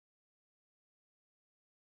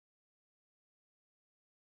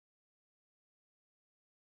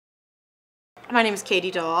My name is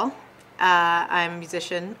Dahl. I'm a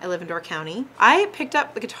musician. I live in Door County. I picked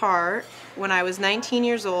up the guitar when I was 19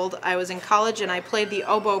 years old. I was in college and I played the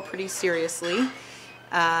oboe pretty seriously.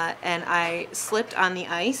 And I slipped on the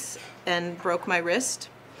ice and broke my wrist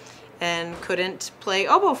and couldn't play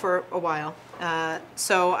oboe for a while.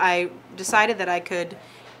 So I decided that I could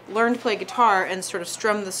learn to play guitar and sort of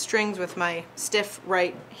strum the strings with my stiff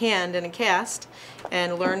right hand in a cast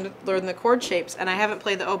and learn the chord shapes, and I haven't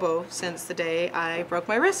played the oboe since the day I broke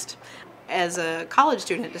my wrist. As a college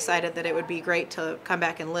student, decided that it would be great to come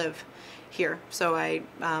back and live here, so I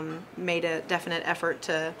made a definite effort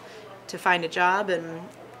to find a job, and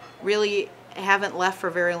really haven't left for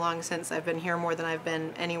very long since. I've been here more than I've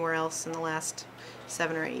been anywhere else in the last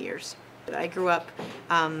 7 or 8 years. I grew up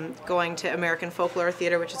going to American Folklore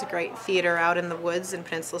Theater, which is a great theater out in the woods in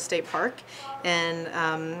Peninsula State Park,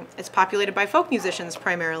 and it's populated by folk musicians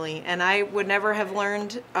primarily, and I would never have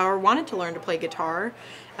learned or wanted to learn to play guitar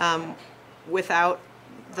without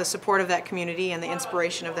the support of that community and the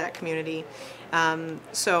inspiration of that community.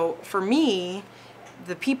 So for me,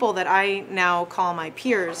 the people that I now call my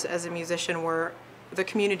peers as a musician were the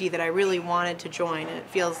community that I really wanted to join, and it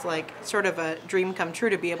feels like sort of a dream come true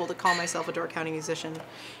to be able to call myself a Door County musician.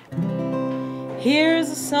 Here's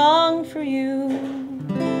a song for you.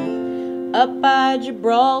 Up by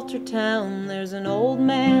Gibraltar town there's an old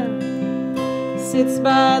man, sits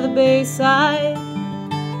by the bayside.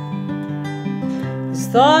 His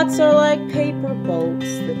thoughts are like paper boats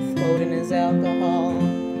that float in his alcohol.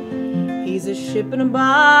 He's a ship in a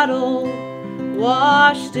bottle,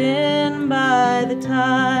 washed in by the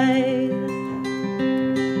tide.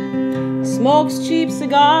 Smokes cheap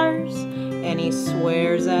cigars and he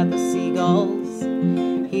swears at the seagulls.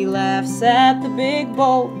 He laughs at the big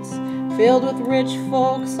boats filled with rich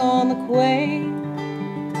folks on the quay.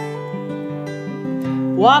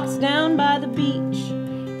 Walks down by the beach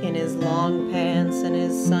in his long pants and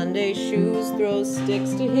his Sunday shoes, throws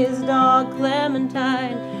sticks to his dog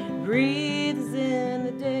Clementine, breathes in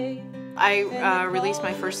the day. I released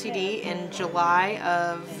my first CD in July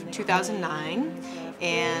of 2009,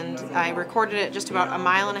 and I recorded it just about 1.5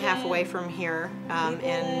 miles away from here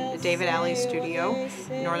in David Alley's studio,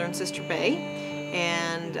 Northern Sister Bay.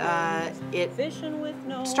 And it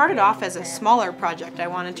started off as a smaller project. I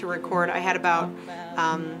wanted to record, I had about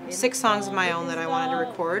 6 songs of my own that I wanted to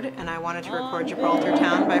record, and I wanted to record Gibraltar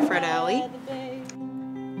Town by Fred Alley.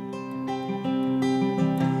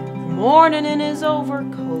 Morning in his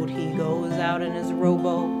overcoat, he goes out in his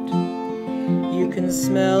rowboat. You can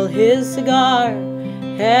smell his cigar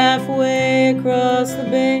halfway across the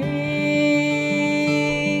bay.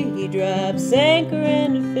 He drops anchor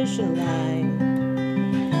into fishing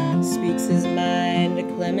line, speaks his mind to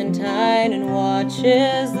Clementine, and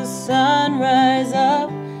watches the sun rise up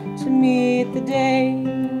to meet the day.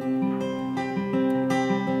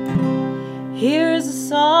 Here's a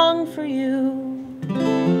song for you.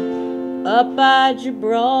 Up by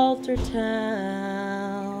Gibraltar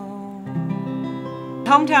town.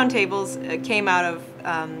 Hometown Tables came out of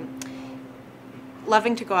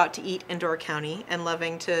loving to go out to eat in Door County and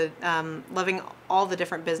loving all the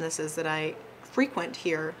different businesses that I frequent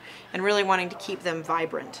here, and really wanting to keep them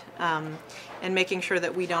vibrant, and making sure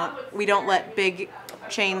that we don't let big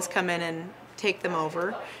chains come in and take them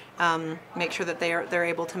over. Make sure that they're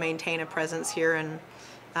able to maintain a presence here, and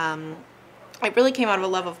it really came out of a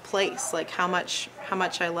love of place, like how much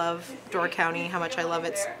I love Door County, how much I love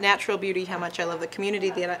its natural beauty, how much I love the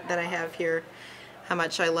community that I have here, how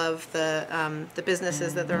much I love the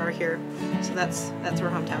businesses that there are here. So that's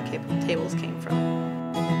where Hometown Tables came from.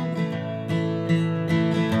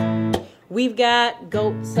 We've got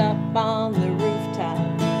goats up on the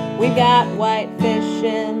rooftop, we've got whitefish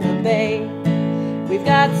in the bay, we've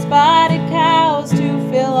got spotted cows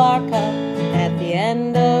to fill our cup at the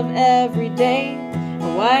end of every day.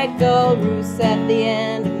 A white gull roosts at the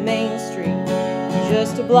end of Main Street,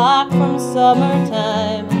 just a block from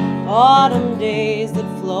summertime. Autumn days that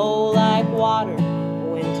flow like water,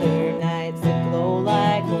 winter nights that glow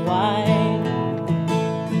like wine.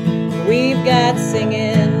 We've got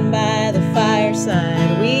singing by the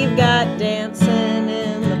fireside, we've got dancing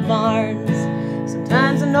in the barns.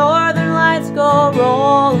 Sometimes the northern lights go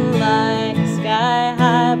rolling like a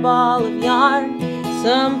sky-high ball of yarn.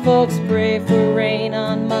 Some folks pray for rain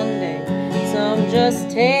on Monday, some just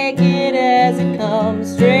take it as it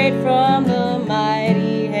comes, straight from the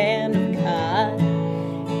mighty hand of God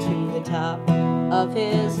to the top of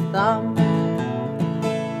his thumb.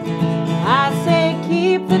 I say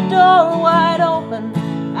keep the door wide open,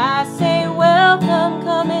 I say welcome,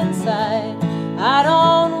 come inside. I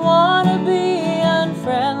don't want to be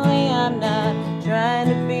unfriendly, I'm not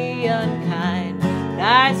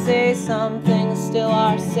still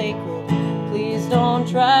are sacred. Please don't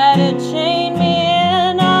try to chain me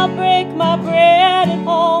in. I'll break my bread at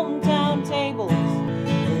hometown tables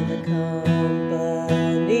in the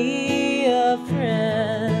company of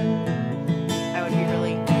friends. I would be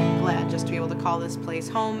really glad just to be able to call this place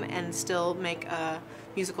home and still make a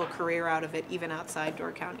musical career out of it, even outside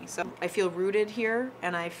Door County. So I feel rooted here,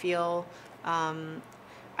 and I would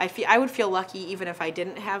feel lucky even if I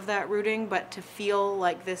didn't have that rooting, but to feel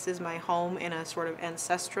like this is my home in a sort of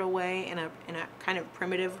ancestral way, in a kind of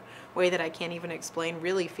primitive way that I can't even explain,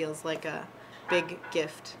 really feels like a big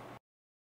gift.